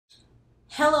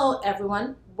Hello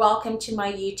everyone, welcome to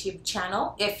my YouTube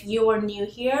channel. If you are new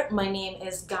here, my name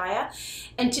is Gaia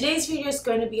and today's video is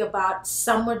going to be about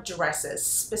summer dresses,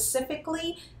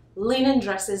 specifically linen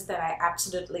dresses that I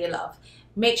absolutely love.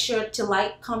 Make sure to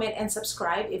like, comment and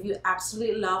subscribe if you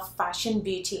absolutely love fashion,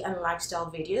 beauty and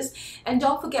lifestyle videos, and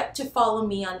don't forget to follow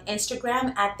me on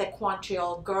Instagram at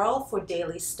Thequaintrellelady for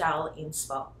daily style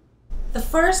inspo. The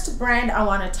first brand I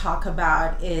want to talk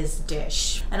about is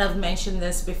Dissh, and I've mentioned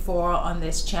this before on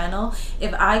this channel.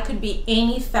 If I could be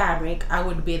any fabric, I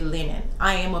would be linen.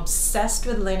 I am obsessed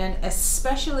with linen,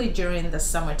 especially during the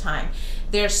summertime.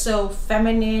 They're so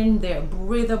feminine, they're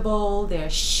breathable, they're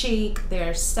chic,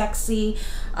 they're sexy.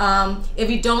 If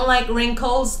you don't like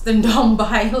wrinkles, then don't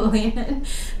buy linen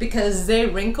because they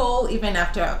wrinkle even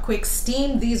after a quick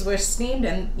steam. These were steamed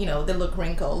and they look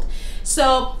wrinkled.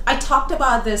 So I talked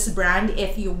about this brand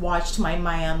if you watched my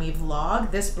Miami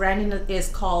vlog. This brand is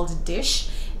called Dissh.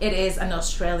 It is an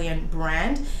Australian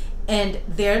brand and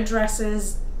their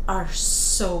dresses are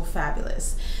so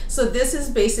fabulous. So this is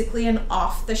basically an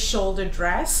off-the-shoulder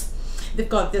dress. They've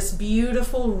got this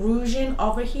beautiful ruching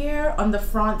over here on the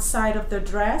front side of the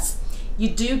dress. You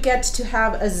do get to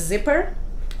have a zipper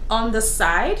on the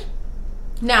side.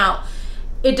 Now,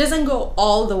 it doesn't go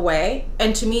all the way,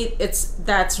 and to me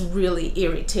that's really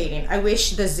irritating. I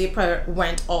wish the zipper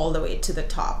went all the way to the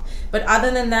top, but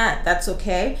other than that, that's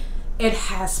okay. It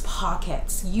has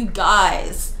pockets, you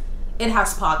guys. It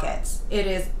has pockets. It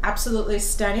is absolutely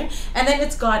stunning. And then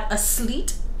it's got a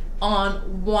slit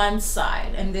on one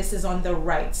side, and this is on the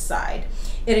right side.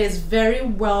 It is very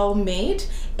well made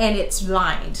and it's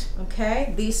lined,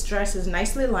 okay? This dress is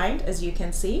nicely lined, as you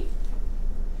can see.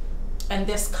 And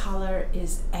this color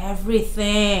is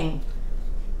everything.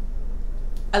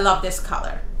 I love this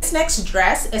color. This next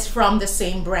dress is from the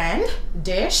same brand,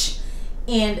 Dissh,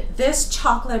 and this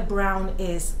chocolate brown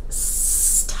is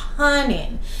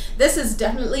stunning. This is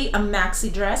definitely a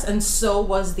maxi dress, and so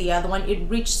was the other one. It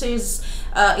reaches,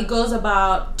 it goes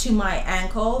about to my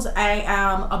ankles. I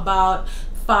am about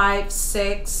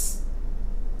 5'6"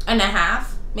 and a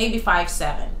half, maybe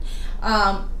 5'7".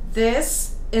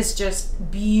 This is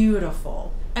just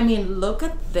beautiful. I mean, look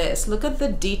at this. Look at the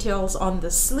details on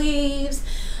the sleeves.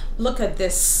 Look at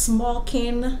this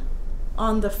smoking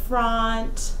on the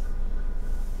front.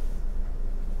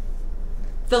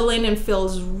 The linen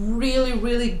feels really,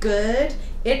 really good.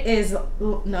 It is,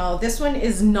 no, this one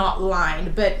is not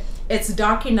lined, but it's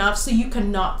dark enough so you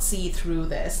cannot see through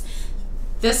this.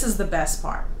 This is the best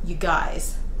part, you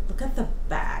guys. Look at the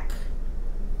back.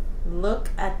 Look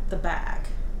at the back.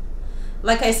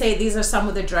 Like I say, these are some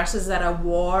of the dresses that I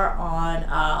wore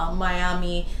on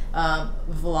Miami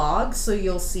vlog, so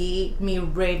you'll see me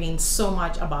raving so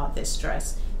much about this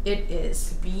dress. It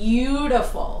is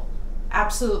beautiful.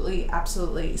 Absolutely,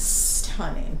 absolutely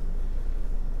stunning.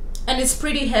 And it's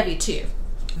pretty heavy too.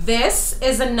 This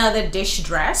is another Dissh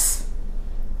dress.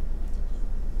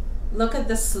 Look at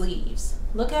the sleeves.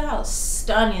 Look at how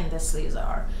stunning the sleeves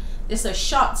are. These are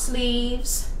short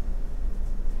sleeves.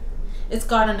 It's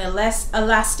got an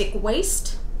elastic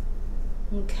waist.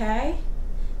 Okay.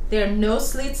 There are no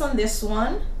slits on this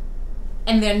one,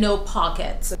 and there are no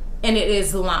pockets. And it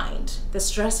is lined.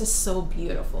 This dress is so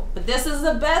beautiful. But this is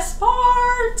the best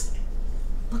part.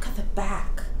 Look at the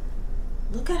back.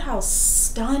 Look at how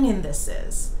stunning this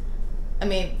is. I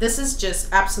mean, this is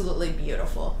just absolutely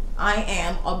beautiful. I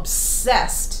am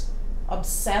obsessed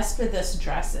with these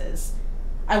dresses.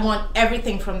 I want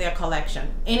everything from their collection.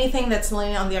 Anything that's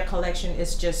laying on their collection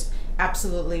is just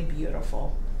absolutely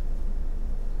beautiful.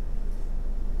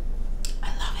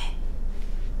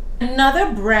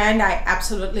 Another brand I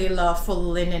absolutely love for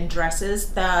linen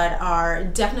dresses that are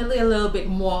definitely a little bit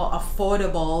more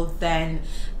affordable than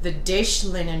the Dissh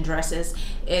linen dresses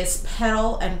is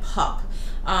Petal And Pup.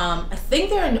 I think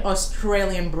they're an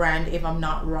Australian brand if I'm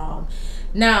not wrong.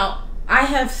 Now, I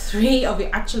have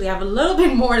actually I have a little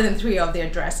bit more than 3 of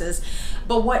their dresses,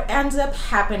 but what ends up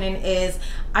happening is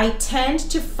I tend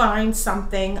to find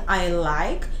something I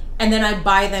like and then I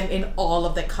buy them in all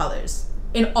of the colors.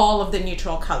 In all of the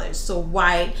neutral colors, so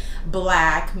white,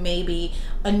 black, maybe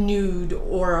a nude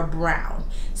or a brown.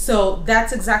 So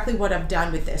that's exactly what I've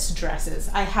done with these dresses.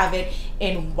 I have it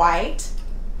in white,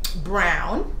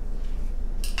 brown,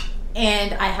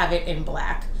 and I have it in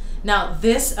black. Now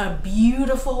these are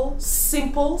beautiful,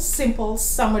 simple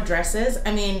summer dresses.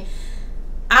 I mean,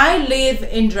 I live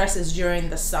in dresses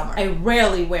during the summer. I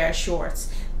rarely wear shorts,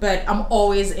 but I'm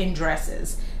always in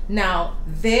dresses. Now,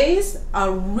 these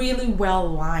are really well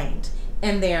lined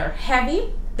and they're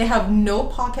heavy. They have no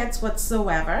pockets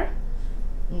whatsoever.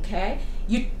 Okay,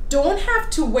 you don't have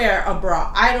to wear a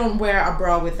bra. I don't wear a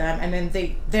bra with them, and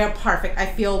then they're perfect. I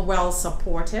feel well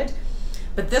supported.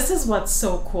 But this is what's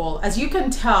so cool. As you can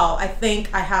tell, I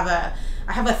think I have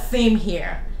a theme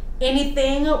here.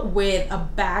 Anything with a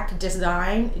back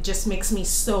design, it just makes me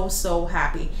so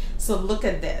happy. So look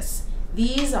at this.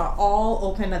 These are all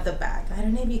open at the back. I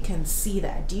don't know if you can see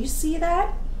that. Do you see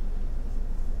that?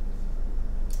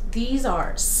 These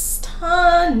are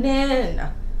stunning.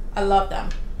 I love them.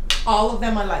 All of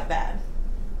them are like that.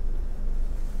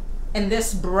 And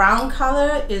this brown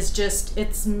color is just,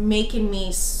 it's making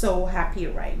me so happy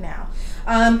right now.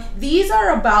 These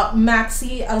are about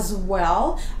maxi as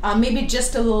well, maybe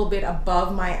just a little bit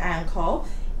above my ankle.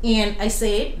 And I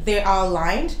say they are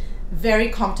lined, very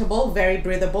comfortable, very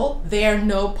breathable. There are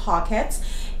no pockets.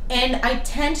 And I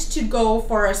tend to go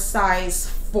for a size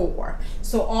 4.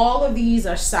 So all of these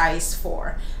are size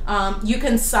 4. You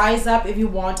can size up if you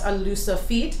want a looser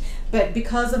fit, but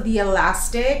because of the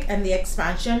elastic and the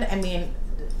expansion, I mean,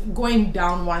 going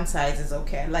down one size is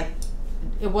okay. Like,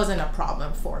 it wasn't a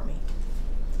problem for me.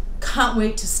 Can't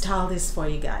wait to style this for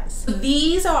you guys.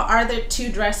 These are the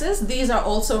 2 dresses. These are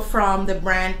also from the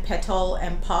brand Petal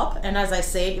and Pup. And as I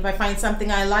said, if I find something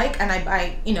I like, and I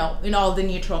buy, you know, in all the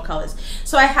neutral colors.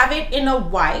 So I have it in a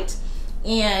white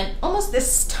and almost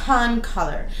this tan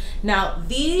color. Now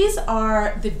these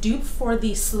are the dupe for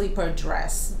the sleeper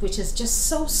dress, which is just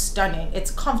so stunning. It's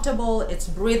comfortable, it's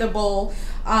breathable.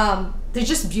 They're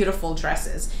just beautiful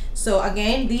dresses. So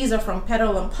again, these are from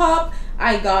Petal and Pup.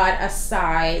 I got a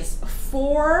size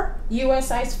 4, US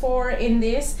size 4 in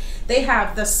this. They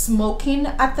have the smoking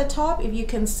at the top, if you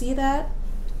can see that.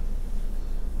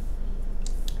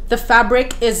 The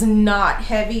fabric is not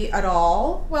heavy at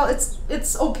all. Well,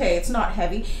 it's okay, it's not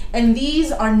heavy. And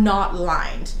these are not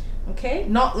lined, okay?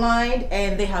 Not lined,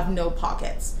 and they have no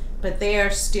pockets, but they are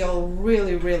still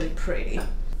really pretty.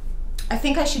 I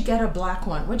think I should get a black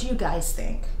one. What do you guys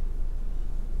think?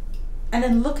 And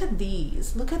then look at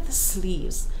these, look at the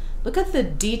sleeves. Look at the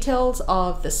details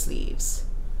of the sleeves.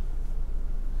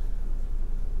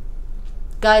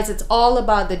 Guys, it's all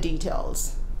about the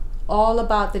details. All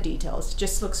about the details. It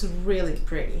just looks really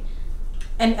pretty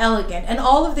and elegant. And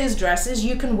all of these dresses,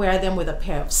 you can wear them with a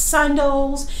pair of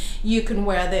sandals, you can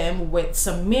wear them with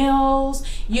some heels,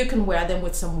 you can wear them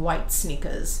with some white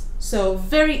sneakers. So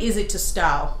very easy to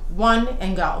style. One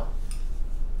and go.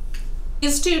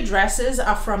 These 2 dresses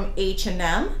are from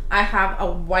H&M. I have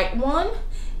a white one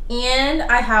and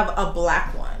I have a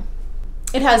black one.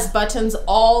 It has buttons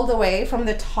all the way from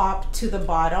the top to the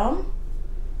bottom.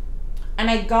 And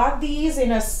I got these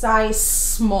in a size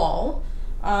small.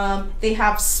 They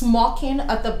have smocking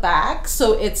at the back,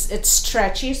 so it's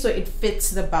stretchy, so it fits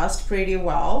the bust pretty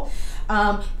well.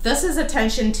 This is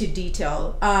attention to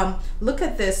detail. Look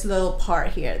at this little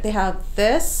part here. They have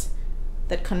this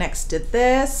that connects to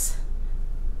this.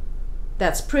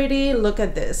 That's pretty. Look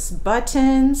at this,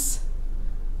 buttons.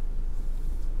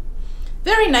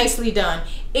 Very nicely done.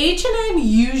 H&M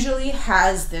usually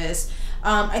has this.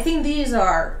 I think these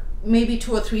are maybe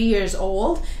 2 or 3 years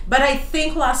old, but I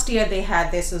think last year they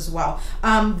had this as well.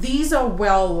 These are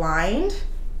well lined,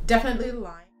 definitely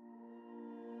lined.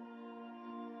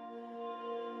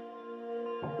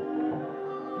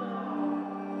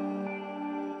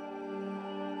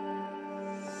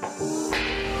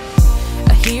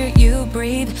 I hear you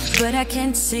breathe, but I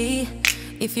can't see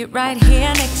if you're right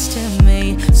here next to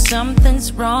me.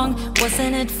 Something's wrong,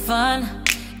 wasn't it fun?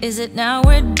 Is it now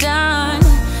we're done?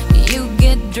 You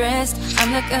get dressed,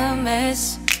 I'm like a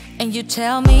mess, and you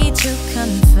tell me to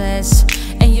confess,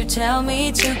 and you tell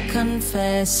me to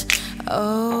confess.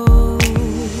 Oh,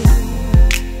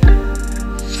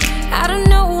 I don't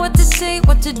know what to say,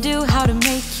 what to do, how to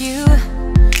make you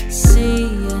see.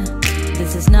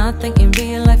 This is nothing in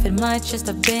real life, it might just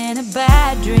have been a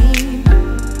bad dream.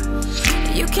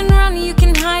 You can run, you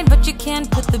can hide, but you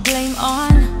can't put the blame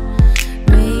on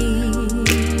me.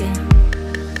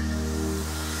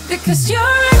 Because you're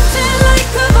acting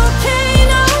like a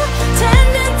volcano,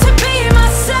 tending to be my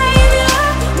savior.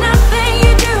 Nothing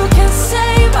you do can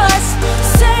save us,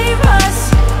 save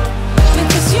us.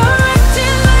 Because you're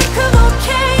acting like a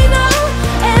volcano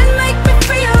and make me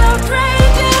feel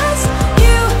outrageous.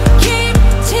 You keep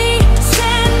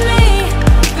teasing me,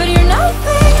 but you're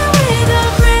nothing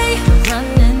without me.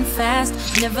 Running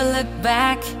fast, never look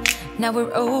back. Now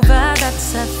we're over,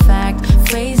 that's a fact.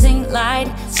 Phasing light,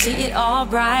 see it all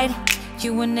bright.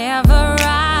 You were never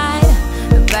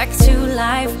right. Back to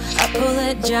life,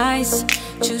 apologize.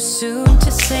 Too soon to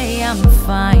say I'm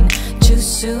fine. Too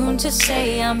soon to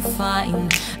say I'm fine.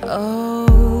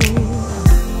 Oh,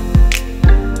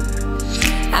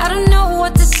 I don't know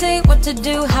what to say. say what to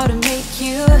do, how to make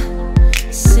you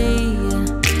see.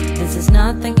 This is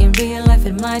nothing in real life,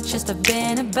 it might just have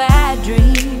been a bad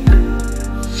dream.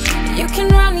 You can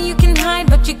run, you can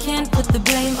hide, but you can't put the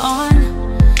blame on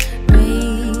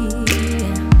me.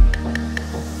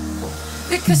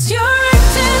 Because you're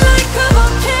acting like a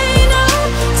volcano,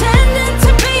 tending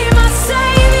to be my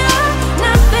savior.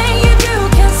 Nothing you do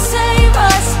can save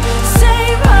us,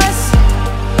 save us.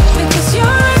 Because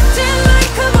you're acting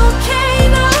like a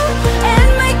volcano and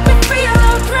make me feel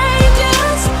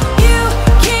outrageous. You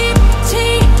keep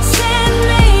teasing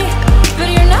me, but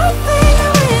you're nothing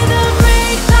without me.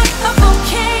 Like a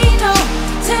volcano,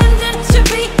 tending to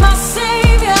be my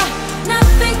savior.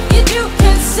 Nothing you do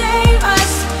can save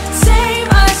us, save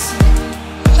us.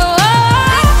 Oh,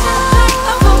 like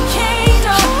a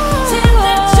volcano,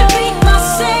 tending to be my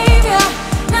savior.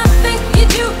 Nothing you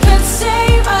do can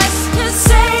save us, just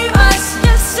save us,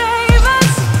 just save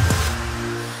us.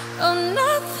 Oh,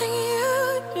 nothing you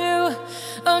do,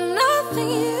 oh, nothing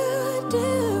you do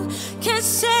can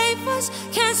save us,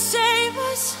 can save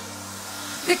us.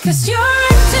 Because you're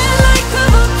acting like a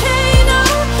volcano,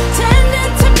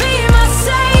 tending to be my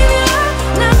savior.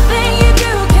 Nothing you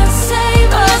do can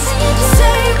save us,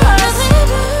 save us.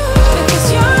 Because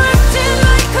you're acting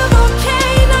like a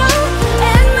volcano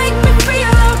and make me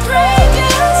feel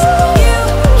outrageous. You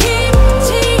keep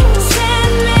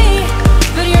teasing me,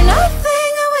 but you're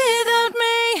nothing without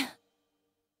me.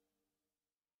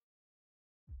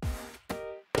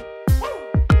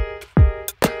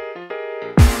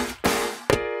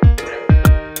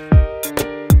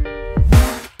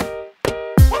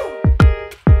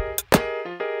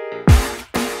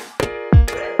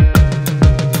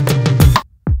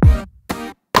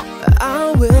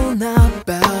 I will not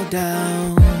bow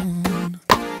down.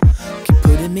 Keep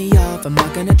putting me off, I'm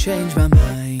not gonna change my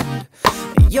mind.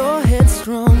 Your head's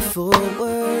strong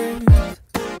forward,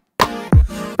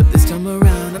 but this time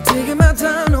around I'm taking my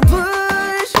time. Don't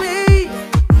push me,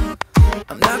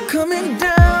 I'm not coming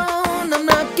down, I'm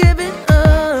not giving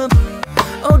up.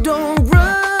 Oh, don't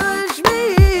rush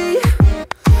me,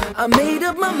 I made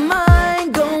up my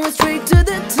mind, going straight to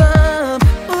the top.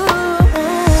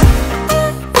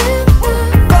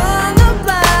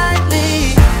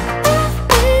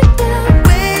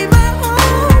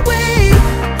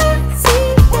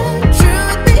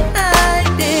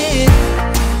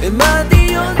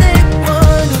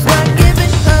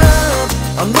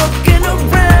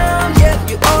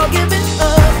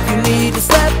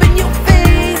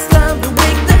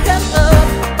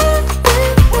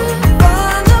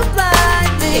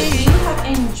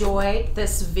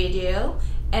 This video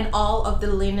and all of the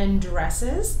linen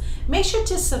dresses, make sure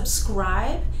to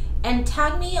subscribe and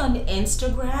tag me on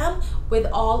Instagram with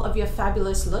all of your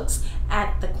fabulous looks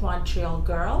at the Quaintrelle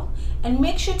Girl, and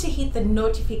make sure to hit the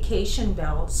notification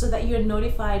bell so that you're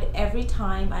notified every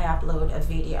time I upload a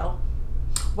video.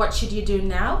 What should you do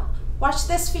now? Watch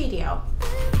this video,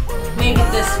 maybe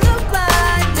this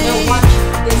video.